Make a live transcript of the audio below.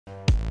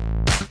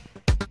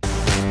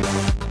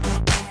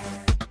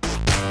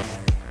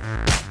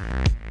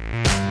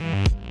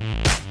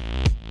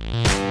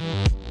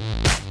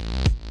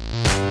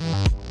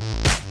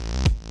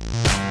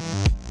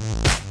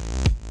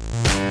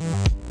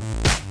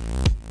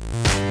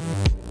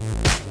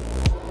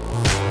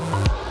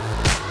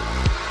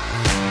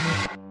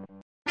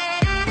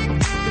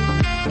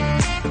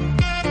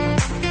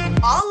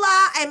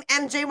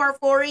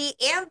Marfori,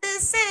 and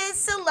this is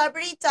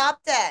Celebrity Top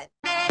 10.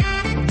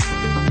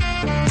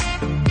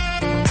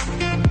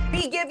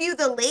 We give you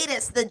the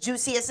latest, the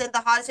juiciest, and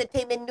the hottest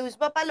entertainment news,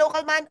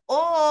 mapa-local man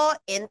o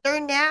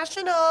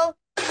international.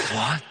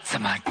 我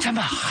怎么这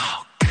么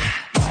好？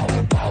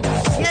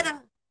 Yan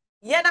ang,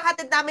 yan ang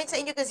hatid namin sa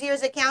inyo kasi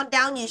here's a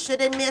countdown. You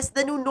shouldn't miss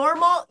the new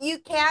normal. You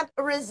can't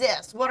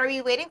resist. What are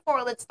you waiting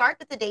for? Let's start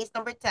with today's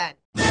number 10.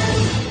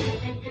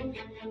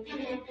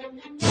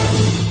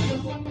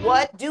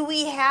 What do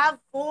we have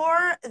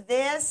for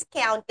this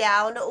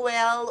countdown?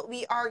 Well,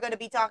 we are going to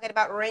be talking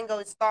about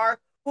Ringo Starr,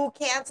 who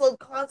canceled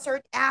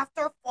concert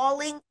after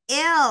falling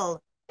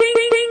ill.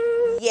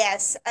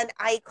 Yes, an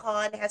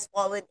icon has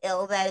fallen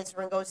ill. That is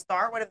Ringo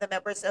Starr, one of the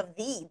members of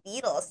the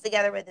Beatles,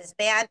 together with his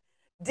band,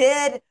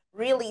 did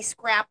really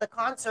scrap the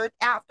concert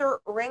after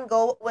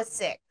Ringo was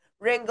sick.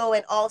 Ringo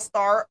and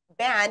All-Star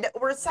Band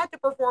were set to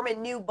perform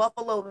in New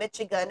Buffalo,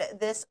 Michigan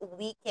this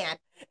weekend.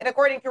 And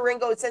according to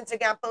Ringo's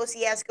Instagram post,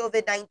 he has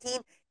COVID-19,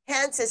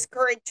 hence his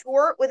current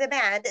tour with the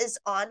band is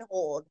on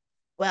hold.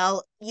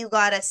 Well, you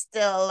gotta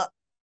still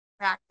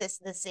practice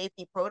the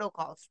safety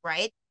protocols,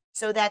 right?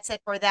 So that's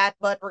it for that,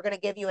 but we're gonna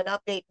give you an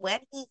update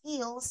when he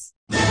heals.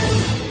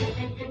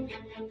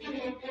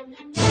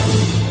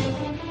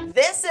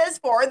 This is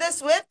for the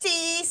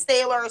Swifties.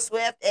 Taylor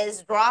Swift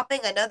is dropping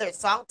another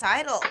song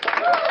title.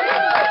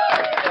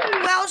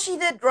 Well, she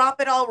did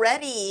drop it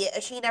already.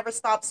 She never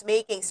stops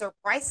making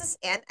surprises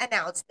and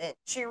announcements.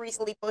 She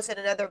recently posted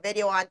another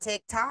video on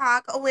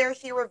TikTok where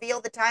she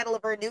revealed the title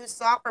of her new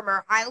song from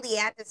her highly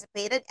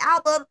anticipated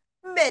album,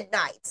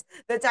 Midnights.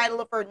 The title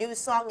of her new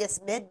song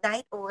is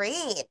Midnight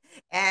Rain,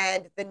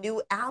 and the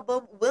new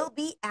album will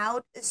be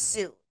out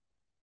soon.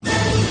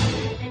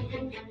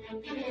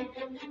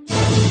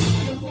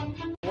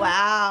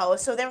 Wow,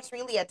 so there's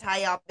really a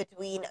tie-up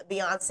between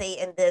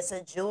Beyonce and this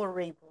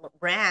jewelry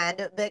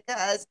brand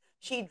because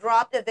she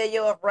dropped a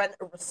video of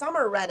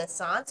Summer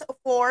Renaissance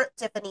for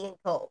Tiffany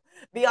 & Co.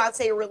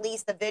 Beyonce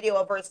released a video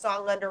of her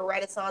song under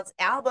Renaissance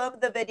album.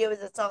 The video is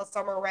the song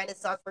Summer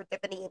Renaissance for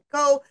Tiffany &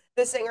 Co.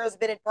 The singer has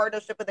been in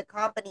partnership with a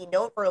company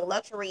known for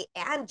luxury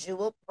and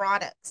jewel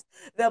products.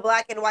 The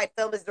black and white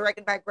film is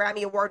directed by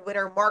Grammy Award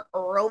winner Mark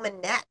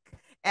Romanek.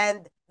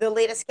 And the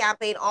latest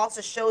campaign also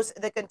shows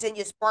the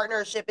continuous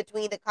partnership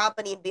between the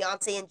company and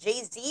Beyonce and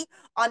Jay-Z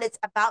on its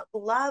About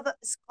Love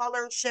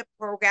scholarship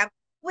program,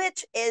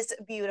 which is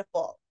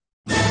beautiful.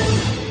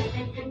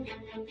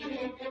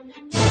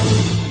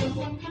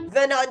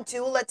 The Nun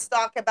 2, let's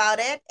talk about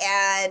it.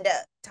 And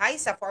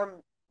Taisa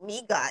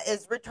Farmiga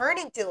is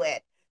returning to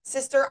it.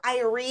 Sister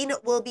Irene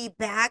will be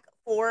back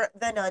for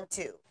The Nun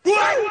 2.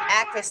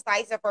 Actress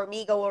Taisa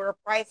Farmiga will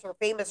reprise her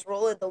famous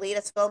role in the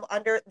latest film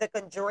under the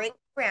Conjuring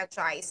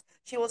franchise.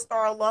 She will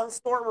star alongside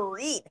Storm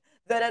Reid.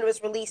 The Nun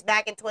was released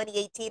back in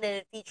 2018 and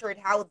it featured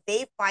how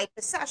they fight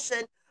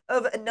possession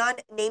of a nun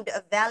named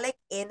Valak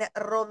in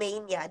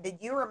Romania. Did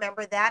you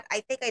remember that? I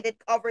think I did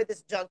cover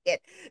this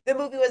junket. The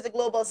movie was a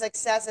global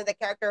success and the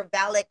character of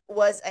Valak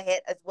was a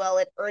hit as well.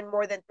 It earned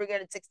more than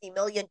 $360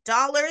 million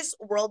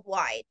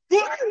worldwide.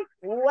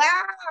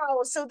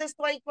 Wow! So this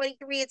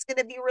 2023, it's going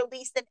to be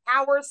released in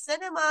our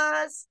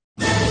cinemas.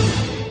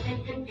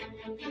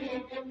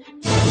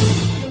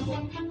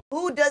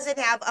 Who doesn't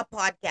have a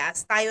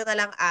podcast? Tayo na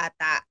lang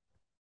ata.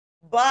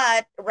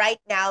 But right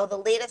now, the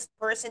latest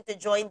person to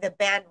join the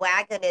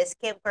bandwagon is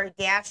Kim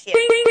Kardashian.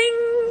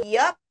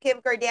 Yup, Kim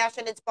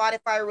Kardashian and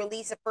Spotify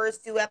released the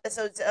first 2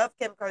 episodes of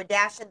Kim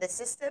Kardashian, The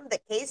System, The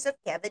Case of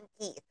Kevin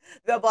Keith.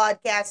 The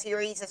podcast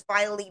series has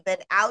finally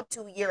been out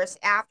 2 years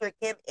after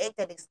Kim inked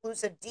an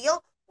exclusive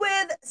deal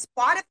with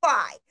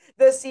Spotify.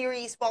 The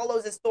series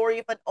follows the story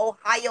of an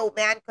Ohio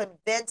man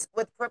convinced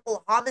with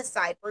triple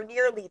homicide for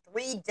nearly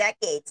 3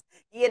 decades.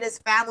 He and his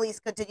family is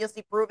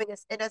continuously proving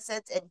his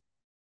innocence and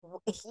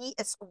he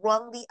is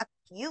wrongly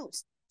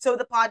accused. So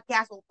the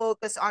podcast will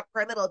focus on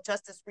criminal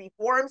justice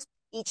reforms.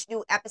 Each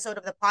new episode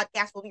of the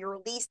podcast will be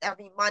released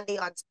every Monday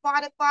on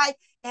Spotify,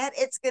 and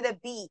it's gonna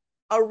be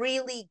a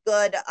really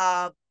good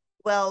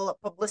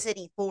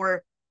publicity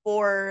for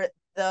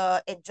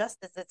the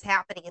injustice that's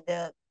happening in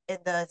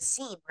the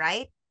scene,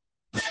 right?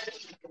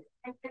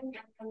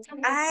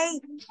 Ay,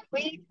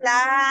 wait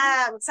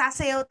lang.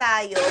 Sasayaw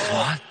tayo.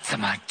 我怎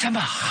么这么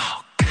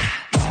好？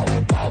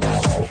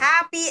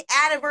 Happy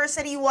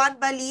anniversary, One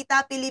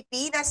Balita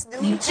Pilipinas New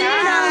你知道我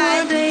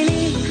Time! 对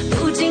你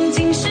不仅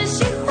仅是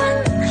喜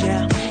欢。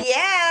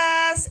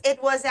 Yes,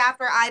 it was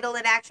after Idol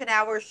in Action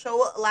Hour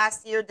show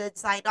last year did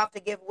sign off to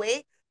give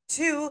way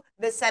to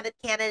the Senate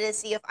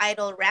candidacy of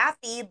Idol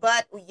Rafi.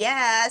 But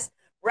yes,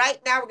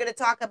 right now we're going to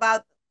talk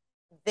about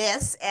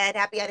this and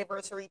happy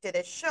anniversary to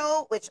the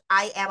show, which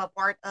I am a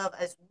part of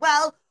as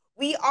well.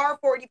 We are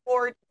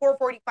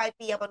 4:45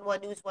 p.m. on One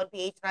News,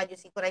 1PH, Radio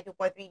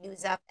 592.3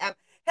 News FM.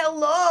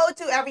 Hello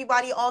to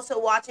everybody also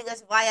watching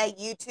us via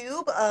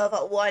YouTube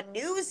of One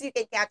News. You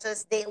can catch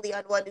us daily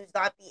on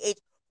onenews.ph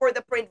for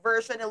the print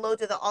version. Hello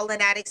to the All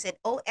Fanatics and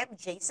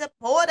OMJ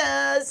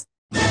supporters.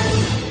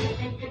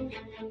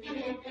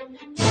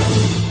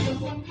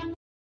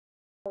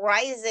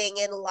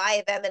 Rising in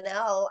Live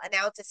MNL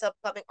announces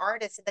upcoming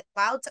artists in the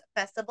Clouds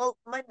Festival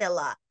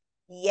Manila.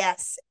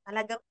 Yes,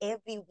 talagang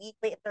every week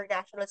may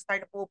international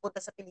star na pupunta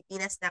sa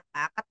Pilipinas.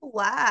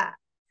 Nakakatuwa.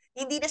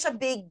 Hindi na siya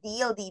big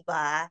deal, di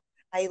ba?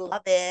 I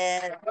love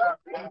it.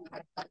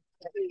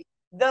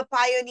 The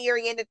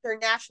pioneering and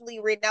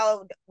internationally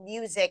renowned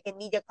music and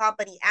media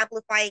company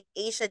amplifying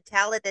Asian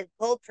talent and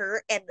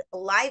culture and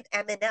Live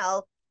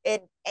MNL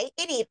in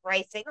 88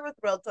 Rising are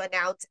thrilled to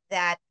announce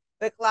that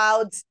the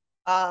Clouds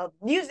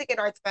Music and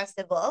Arts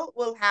Festival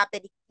will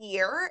happen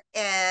here,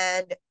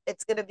 and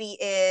it's going to be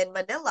in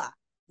Manila.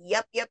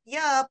 Yup.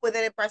 With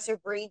an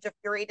impressive range of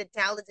curated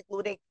talents,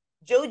 including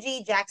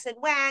Joji, Jackson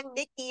Wang,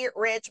 Nikki,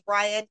 Rich,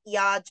 Brian,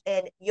 Yaj,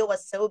 and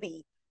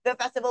Yoasobi. The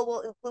festival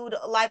will include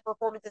live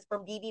performances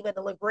from Didi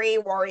Manila Gray,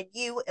 Warren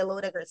Yu,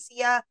 Ilona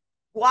Garcia,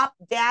 Guap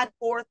Dad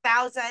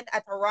 4000,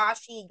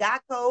 Atarashi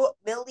Gakko,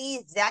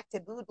 Millie, Zach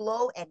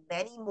Tabudlo, and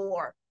many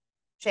more.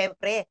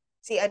 Syempre,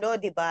 si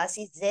di ba?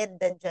 Si Zed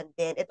nandyan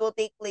din. It will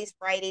take place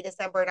Friday,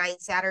 December 9,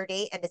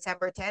 Saturday, and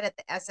December 10 at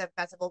the SM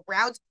Festival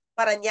Grounds,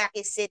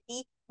 Parañaque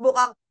City.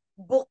 Mukhang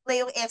book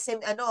na yung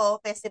SM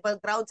Festival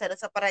Grounds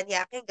sa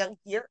Parañaque hanggang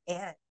year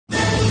end.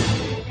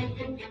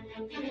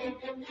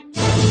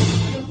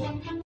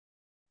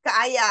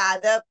 Kaya,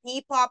 the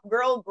P-pop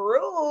girl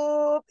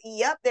group.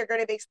 Yep, they're going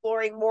to be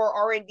exploring more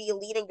R&B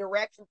leading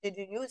direction to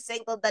the new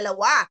single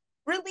Dalawa,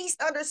 released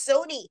under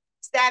Sony.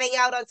 Standing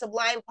out on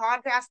sublime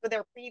contrast with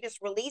their previous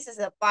releases,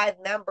 the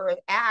five-member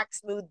act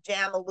Smooth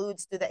Jam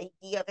alludes to the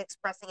idea of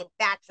expressing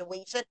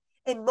infatuation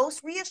in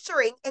most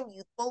reassuring and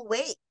youthful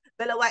way.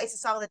 Dalawa is a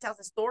song that tells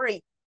a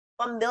story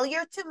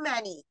familiar to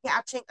many,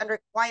 catching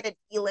unrequited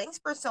feelings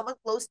for someone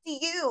close to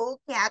you.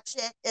 Catch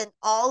it in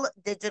all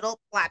digital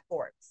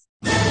platforms.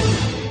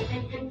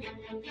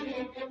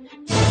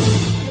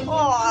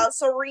 Oh,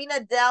 Serena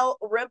Del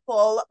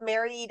Rimple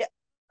married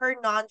her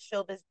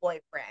non-showbiz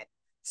boyfriend.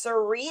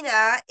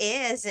 Serena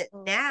is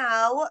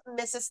now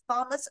Mrs.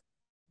 Thomas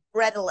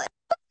Bredlin.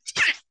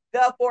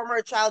 The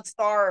former child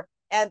star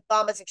and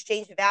Thomas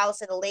exchanged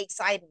vows in a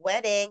lakeside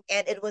wedding,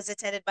 and it was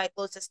attended by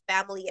closest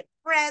family and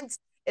friends.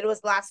 It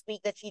was last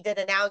week that she did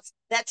announce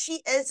that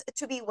she is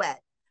to be wed.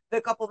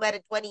 The couple met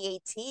in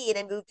 2018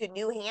 and moved to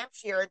New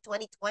Hampshire in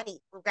 2020.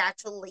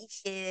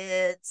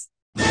 Congratulations.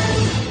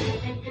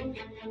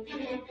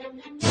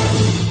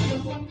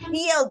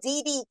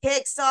 PLDT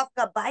kicks off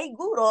Gabay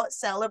Guro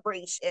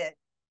celebration.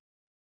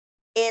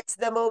 It's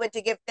the moment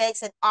to give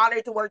thanks and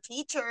honor to our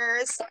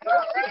teachers.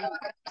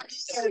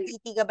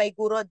 PLDT Gabay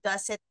Guro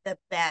does it the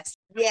best.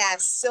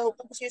 Yes, so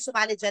kung gusto nyo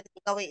sumali dyan at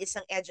ikaw ay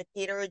isang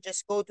educator,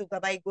 just go to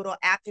Gabay Guro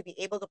app to be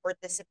able to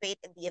participate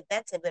in the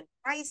events and win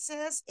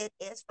prizes. It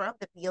is from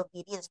the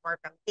PLDT and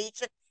Smart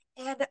Foundation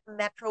and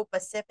Metro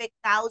Pacific.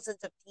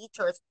 Thousands of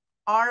teachers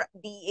are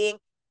being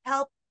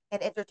helped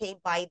and entertained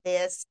by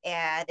this,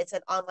 and it's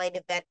an online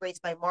event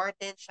raised by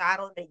Martin,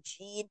 Sharon,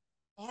 Regine,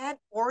 and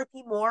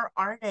 40 more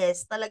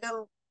artists.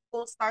 Talagang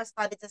kung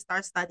star-studded sa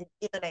star-studded,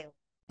 ito na yun.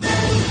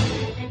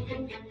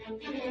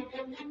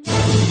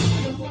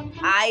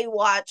 I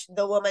watched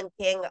The Woman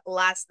King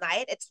last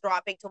night. It's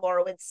dropping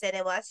tomorrow in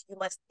cinemas. You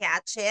must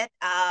catch it.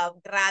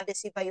 Grabe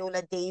si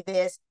Viola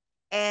Davis.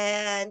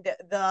 And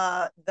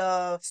the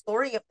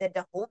story of the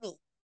Dahomey.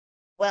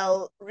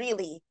 Well,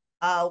 really,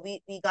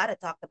 we got to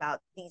talk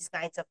about these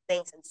kinds of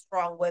things and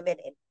strong women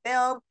in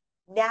film.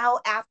 Now,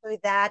 after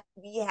that,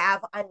 we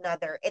have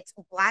another. It's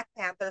Black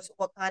Panther's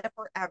Wakanda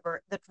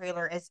Forever. The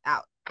trailer is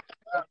out.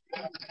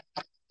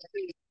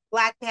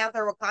 Black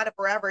Panther Wakanda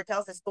Forever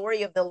tells the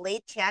story of the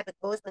late Chadwick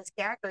Boseman's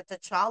character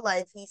T'Challa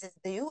and teases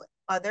new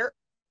other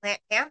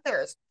Black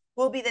Panthers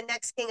who will be the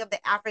next king of the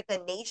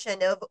African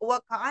nation of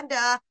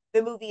Wakanda.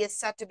 The movie is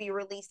set to be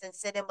released in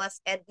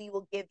cinemas, and we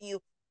will give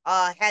you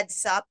a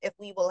heads up if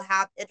we will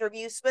have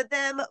interviews with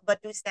them,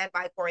 but do stand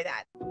by for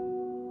that.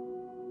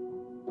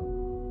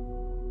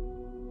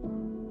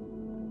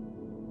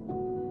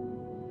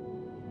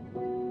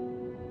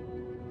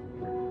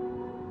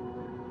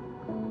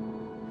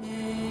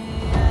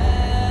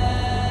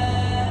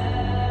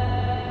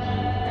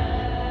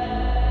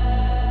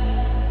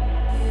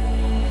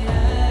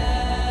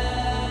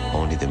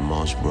 Only the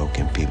most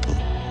broken people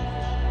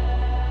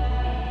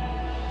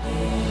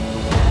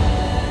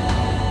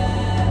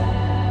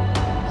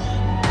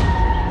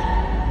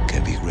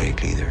can be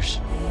great leaders.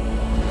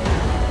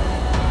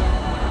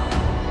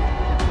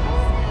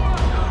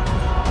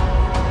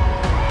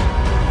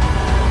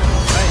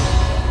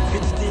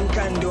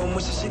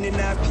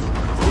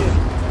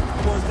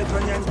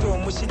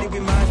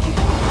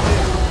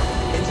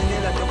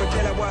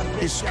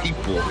 His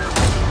people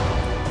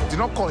did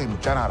not call him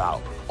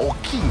general or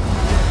king.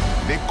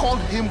 They called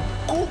him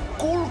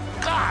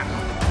Kukulkan,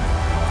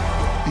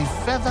 the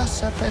feather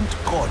serpent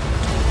god.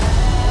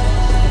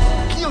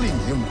 Killing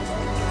him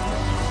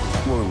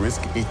will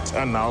risk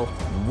eternal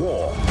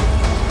war.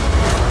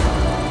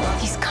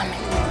 He's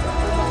coming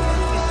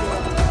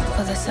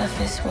for the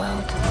surface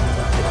world.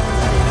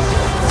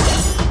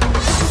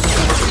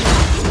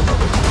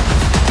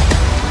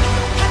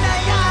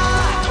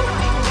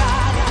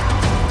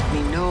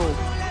 We know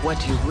what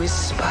heard you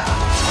whisper.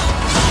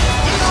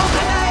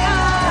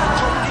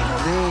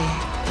 They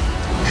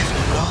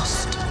have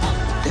lost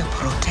their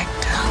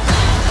protector.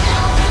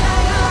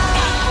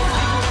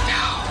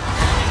 Now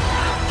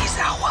is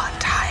our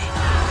time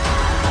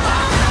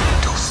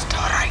to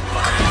strike.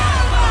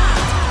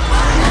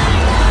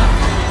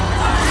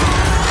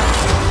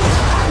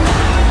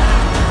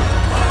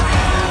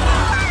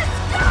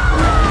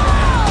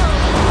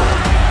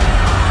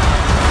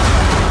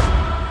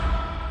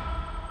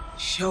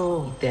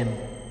 Show them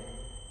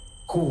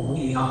who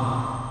we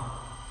are.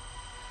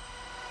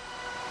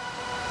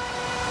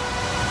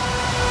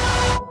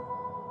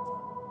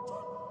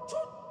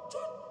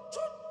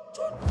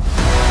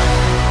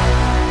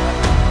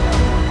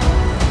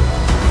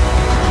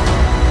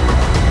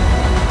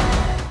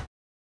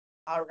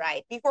 All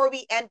right. Before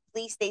we end,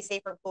 please stay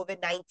safe from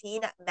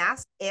COVID-19.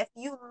 Mask if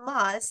you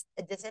must.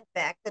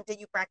 Disinfect.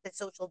 Continue practice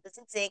social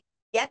distancing.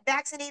 Get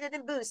vaccinated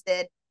and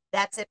boosted.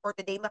 That's it for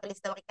today.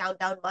 Makilis na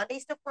countdown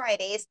Mondays to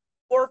Fridays,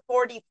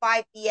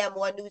 4:45 p.m.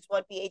 1 News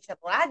 1 PH at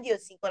Radio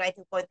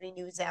 592.3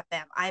 News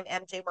FM. I'm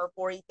MJ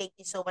Marfori. Thank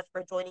you so much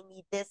for joining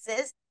me. This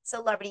is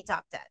Celebrity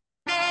Top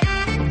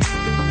 10.